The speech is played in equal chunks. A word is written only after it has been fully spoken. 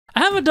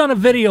haven't done a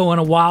video in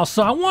a while,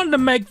 so I wanted to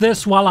make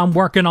this while I'm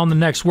working on the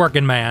next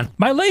Working Man.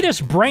 My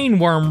latest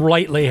brainworm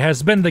lately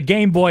has been the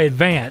Game Boy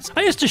Advance.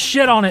 I used to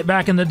shit on it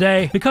back in the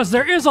day because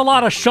there is a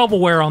lot of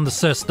shovelware on the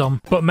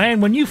system. But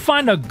man, when you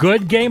find a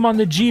good game on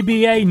the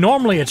GBA,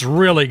 normally it's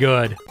really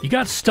good. You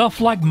got stuff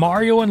like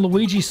Mario and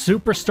Luigi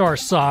Superstar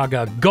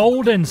Saga,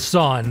 Golden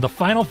Sun, the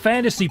Final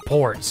Fantasy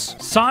ports,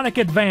 Sonic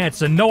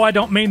Advance, and no, I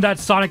don't mean that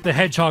Sonic the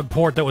Hedgehog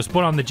port that was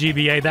put on the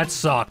GBA, that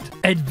sucked.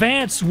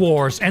 Advance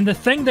Wars, and the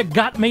thing that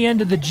got me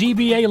into the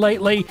GBA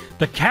lately,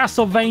 the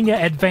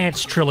Castlevania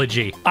Advance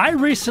trilogy. I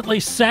recently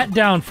sat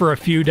down for a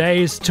few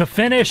days to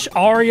finish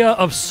Aria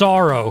of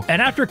Sorrow,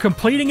 and after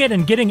completing it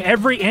and getting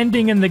every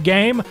ending in the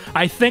game,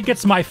 I think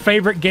it's my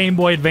favorite Game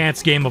Boy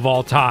Advance game of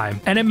all time.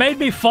 And it made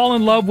me fall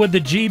in love with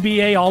the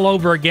GBA all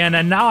over again,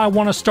 and now I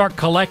want to start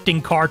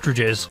collecting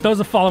cartridges. Those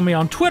that follow me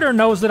on Twitter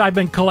knows that I've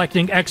been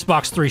collecting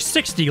Xbox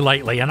 360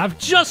 lately, and I've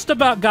just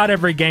about got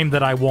every game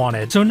that I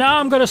wanted. So now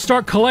I'm going to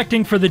start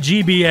collecting for the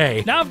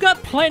GBA. Now I've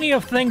got plenty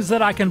of things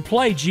that I can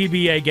play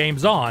GBA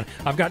games on.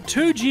 I've got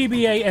 2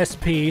 GBA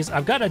SPs,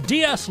 I've got a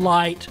DS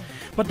Lite,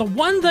 but the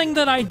one thing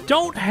that I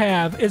don't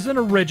have is an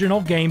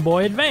original Game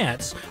Boy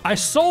Advance. I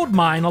sold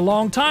mine a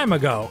long time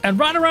ago, and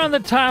right around the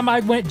time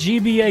I went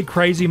GBA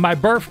crazy, my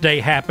birthday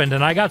happened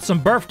and I got some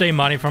birthday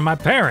money from my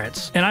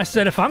parents. And I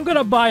said, if I'm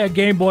gonna buy a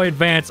Game Boy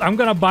Advance, I'm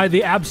gonna buy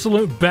the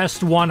absolute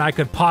best one I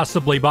could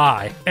possibly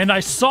buy. And I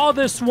saw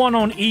this one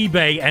on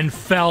eBay and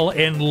fell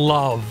in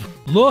love.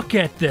 Look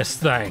at this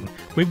thing.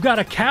 We've got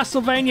a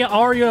Castlevania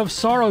Aria of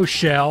Sorrow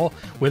shell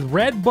with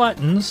red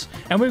buttons,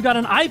 and we've got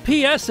an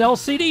IPS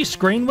LCD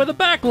screen with a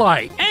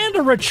backlight and a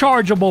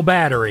rechargeable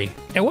battery.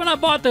 And when I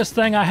bought this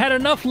thing, I had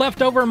enough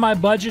left over in my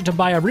budget to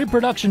buy a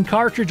reproduction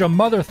cartridge of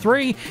Mother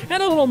 3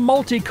 and a little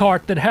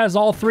multi-cart that has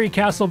all 3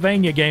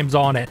 Castlevania games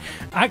on it.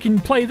 I can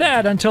play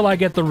that until I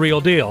get the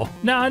real deal.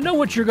 Now, I know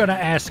what you're gonna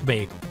ask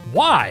me.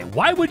 Why?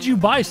 Why would you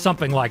buy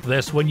something like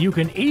this when you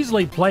can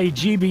easily play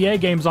GBA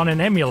games on an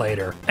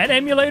emulator? And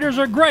emulators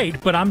are great,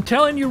 but I'm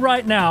telling you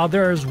right now,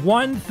 there is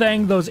one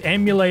thing those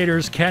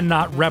emulators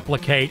cannot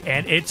replicate,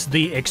 and it's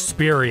the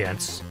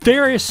experience.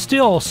 There is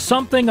still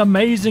something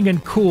amazing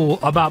and cool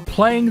about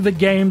playing the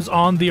games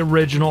on the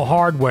original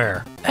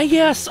hardware. And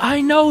yes,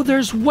 I know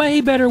there's way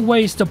better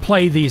ways to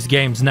play these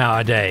games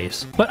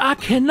nowadays, but I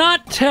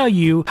cannot tell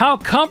you how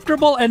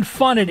comfortable and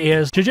fun it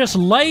is to just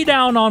lay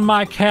down on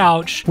my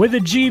couch with a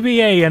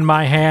GBA in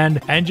my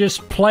hand and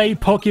just play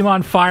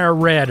Pokemon Fire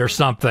Red or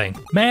something.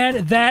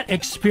 Man, that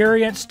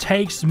experience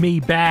takes me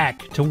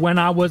back to when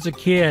I was a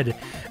kid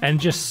and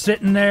just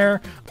sitting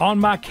there on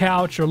my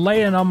couch or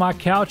laying on my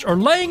couch or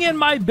laying in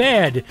my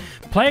bed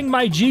playing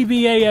my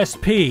GBA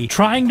SP,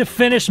 trying to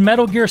finish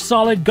Metal Gear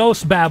Solid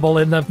Ghost Babel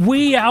in the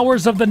wee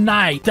hours of the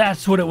night.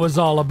 That's what it was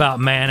all about,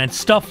 man, and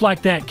stuff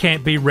like that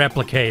can't be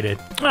replicated.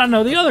 I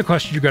know the other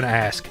question you're gonna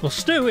ask. Well,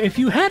 Stu, if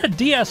you had a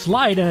DS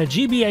Lite and a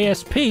GBA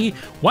SP,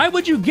 why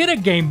would you get a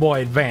Game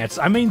Boy Advance?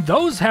 I mean,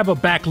 those have a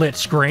backlit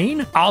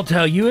screen. I'll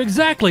tell you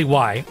exactly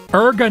why.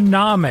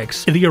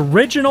 Ergonomics. The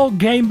original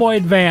Game Boy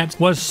Advance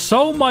was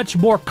so much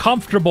more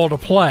comfortable to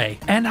play.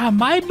 And I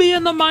might be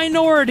in the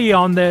minority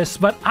on this,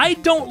 but I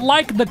don't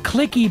like the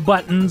clicky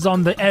buttons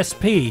on the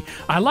SP.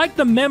 I like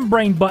the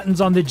membrane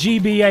buttons on the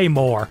GBA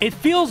more. It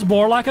feels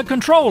more like a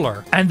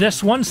controller. And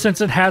this one,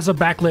 since it has a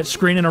backlit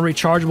screen and a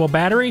rechargeable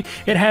battery,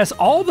 it has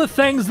all the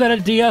things that a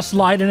DS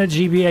Lite and a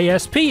GBA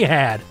SP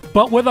had,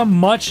 but with a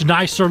much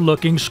nicer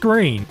looking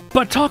screen.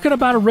 But talking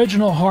about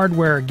original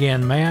hardware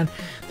again, man,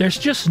 there's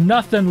just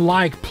nothing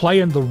like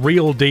playing the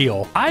real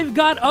deal. I've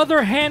got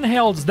other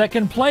handhelds that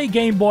can play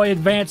Game Boy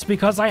Advance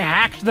because I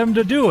hacked them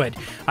to do it.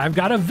 I've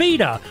got a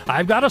Vita.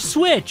 I've got a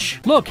Switch.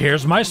 Look,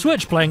 here's my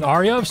Switch playing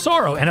Aria of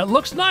Sorrow, and it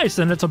looks nice,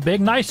 and it's a big,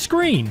 nice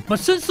screen.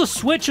 But since the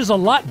Switch is a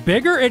lot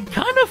bigger, it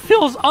kind of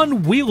feels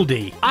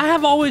unwieldy. I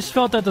have always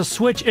felt that the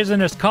Switch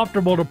isn't as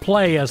comfortable to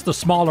play as the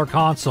smaller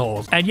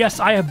consoles. And yes,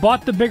 I have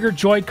bought the bigger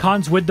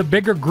Joy-Cons with the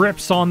bigger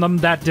grips on them.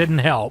 That didn't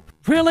help.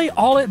 Really,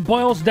 all it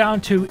boils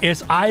down to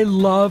is I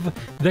love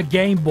the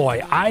Game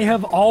Boy. I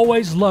have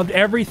always loved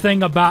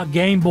everything about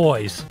Game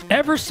Boys,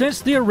 ever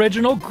since the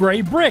original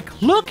gray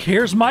brick. Look,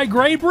 here's my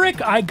gray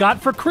brick I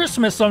got for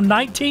Christmas in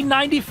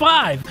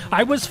 1995.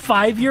 I was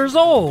 5 years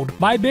old.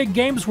 My big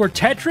games were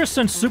Tetris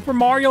and Super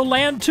Mario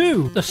Land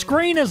 2. The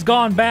screen has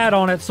gone bad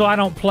on it, so I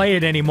don't play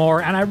it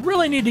anymore, and I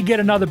really need to get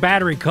another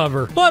battery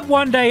cover. But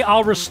one day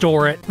I'll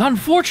restore it.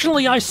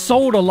 Unfortunately, I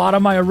sold a lot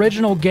of my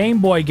original Game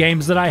Boy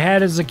games that I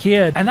had as a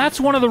kid, and that's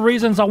one of the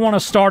reasons I want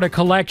to start a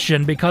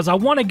collection, because I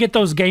want to get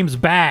those games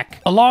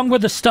back, along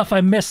with the stuff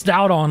I missed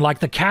out on, like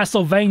the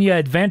Castlevania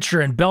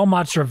Adventure and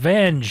Belmont's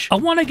Revenge. I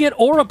want to get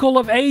Oracle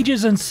of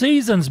Ages and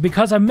Seasons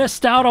because I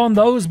missed out on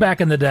those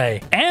back in the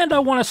day. And I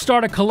want to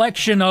start a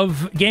collection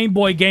of Game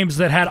Boy games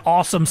that had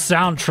awesome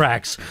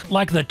soundtracks,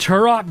 like the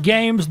Turok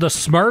games, the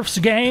Smurfs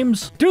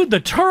games. Dude,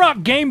 the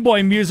Turok Game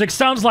Boy music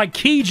sounds like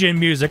Keijin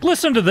music.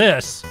 Listen to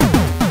this.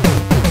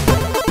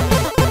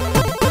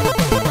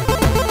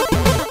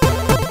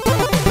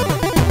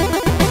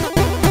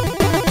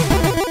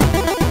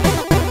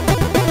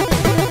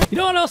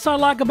 else I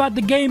like about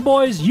the Game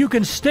Boys? You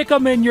can stick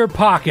them in your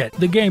pocket.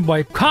 The Game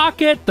Boy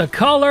Pocket, the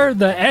Color,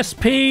 the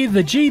SP,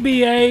 the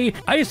GBA.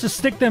 I used to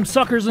stick them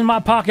suckers in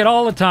my pocket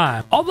all the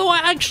time. Although I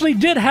actually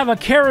did have a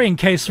carrying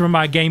case for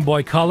my Game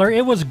Boy Color.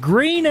 It was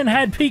green and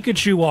had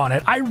Pikachu on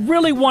it. I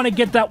really want to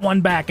get that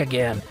one back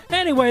again.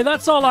 Anyway,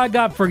 that's all I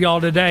got for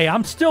y'all today.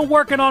 I'm still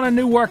working on a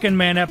new Working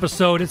Man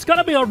episode. It's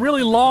gonna be a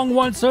really long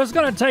one, so it's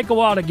gonna take a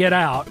while to get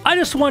out. I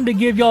just wanted to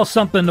give y'all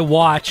something to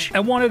watch. I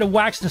wanted to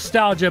wax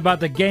nostalgia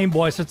about the Game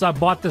Boy since I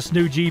bought this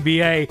new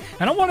GBA,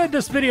 and I wanted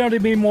this video to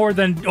be more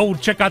than, oh,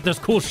 check out this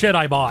cool shit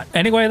I bought.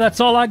 Anyway, that's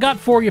all I got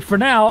for you for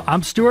now.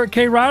 I'm Stuart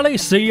K. Riley.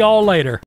 See y'all later.